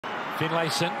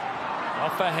Finlayson,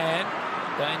 off a hand,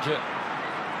 danger.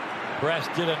 Brass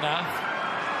did enough.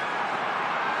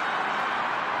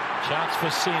 Chance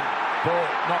for Sin. Ball,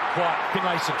 not quite.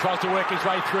 Finlayson tries to work his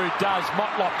way through, does.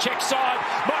 Motlop, check side.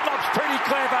 Motlop's pretty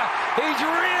clever. He's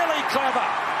really clever.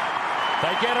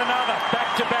 They get another.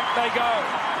 Back to back they go.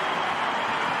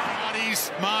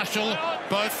 Marshall,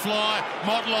 both fly.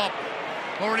 Motlop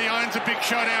already owns a big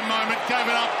showdown moment. Gave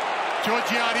it up.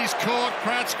 Georgiades caught.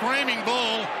 Crowd screaming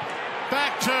ball.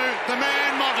 Back to the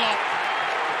man, Motlop.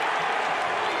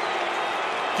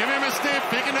 Give him a stiff.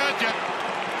 He can hurt you.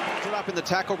 Put up in the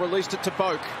tackle, released it to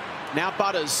Boak. Now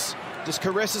Butters just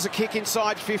caresses a kick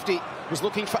inside 50. Was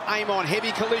looking for Amon.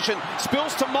 Heavy collision.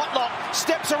 Spills to Motlop.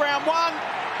 Steps around one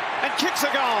and kicks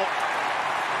a goal.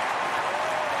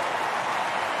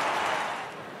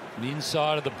 The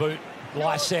inside of the boot.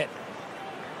 Lysette.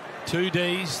 2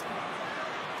 Ds.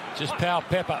 Just Powell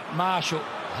Pepper. Marshall.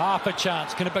 Half a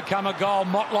chance. Can it become a goal?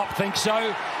 Motlop thinks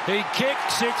so. He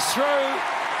kicks. It's through.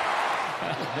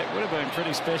 That would have been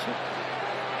pretty special.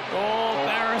 Oh,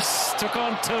 Barris took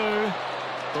on 2.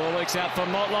 Ball leaks out for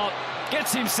Motlop.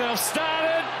 Gets himself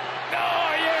started.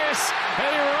 Oh, yes.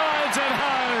 And he rides it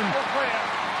home.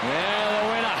 Yeah, the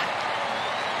winner.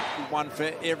 One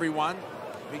for everyone.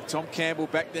 Big Tom Campbell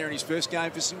back there in his first game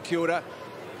for St Kilda.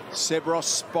 Sebros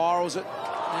spirals it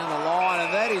down the line,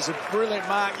 and that is a brilliant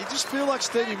mark. You just feel like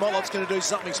Stevie Motlop's going to do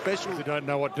something special. If you don't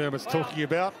know what Dermot's talking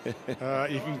about, you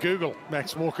can Google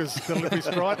Max Walker's delivery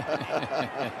strike.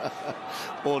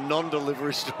 Or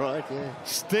non-delivery strike, yeah.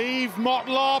 Steve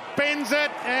Motlop bends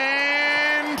it,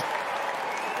 and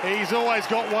he's always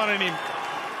got one in him.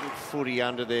 Good footy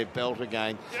under their belt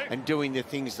again and doing the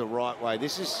things the right way.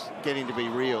 This is getting to be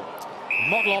real.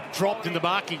 Motlop dropped in the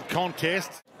marking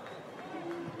contest.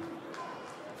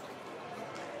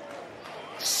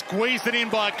 Squeezed it in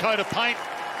by a coat of paint,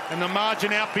 and the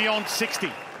margin out beyond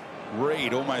 60.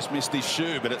 Reed almost missed his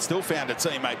shoe, but it still found a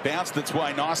teammate. Bounced its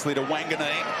way nicely to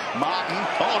Wanganeen. Martin,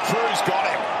 Drew's got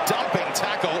him. Dumping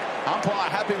tackle. Umpire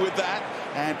happy with that.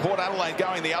 And Port Adelaide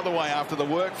going the other way after the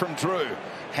work from Drew.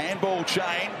 Handball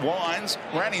chain, Wines,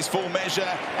 ran his full measure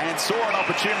and saw an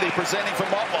opportunity presenting for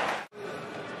Motlop.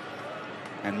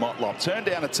 And Motlop turned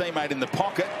down a teammate in the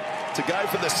pocket to go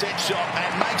for the set shot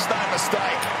and makes no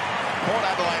mistake. Port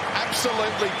Adelaide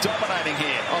absolutely dominating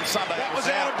here on Sunday. That was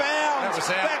out of bounds. That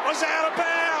was out. That was out of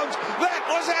bounds. That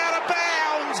was out of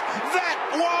bounds. That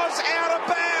was out of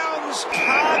bounds.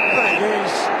 Can't be.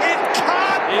 It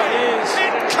can't be. It is.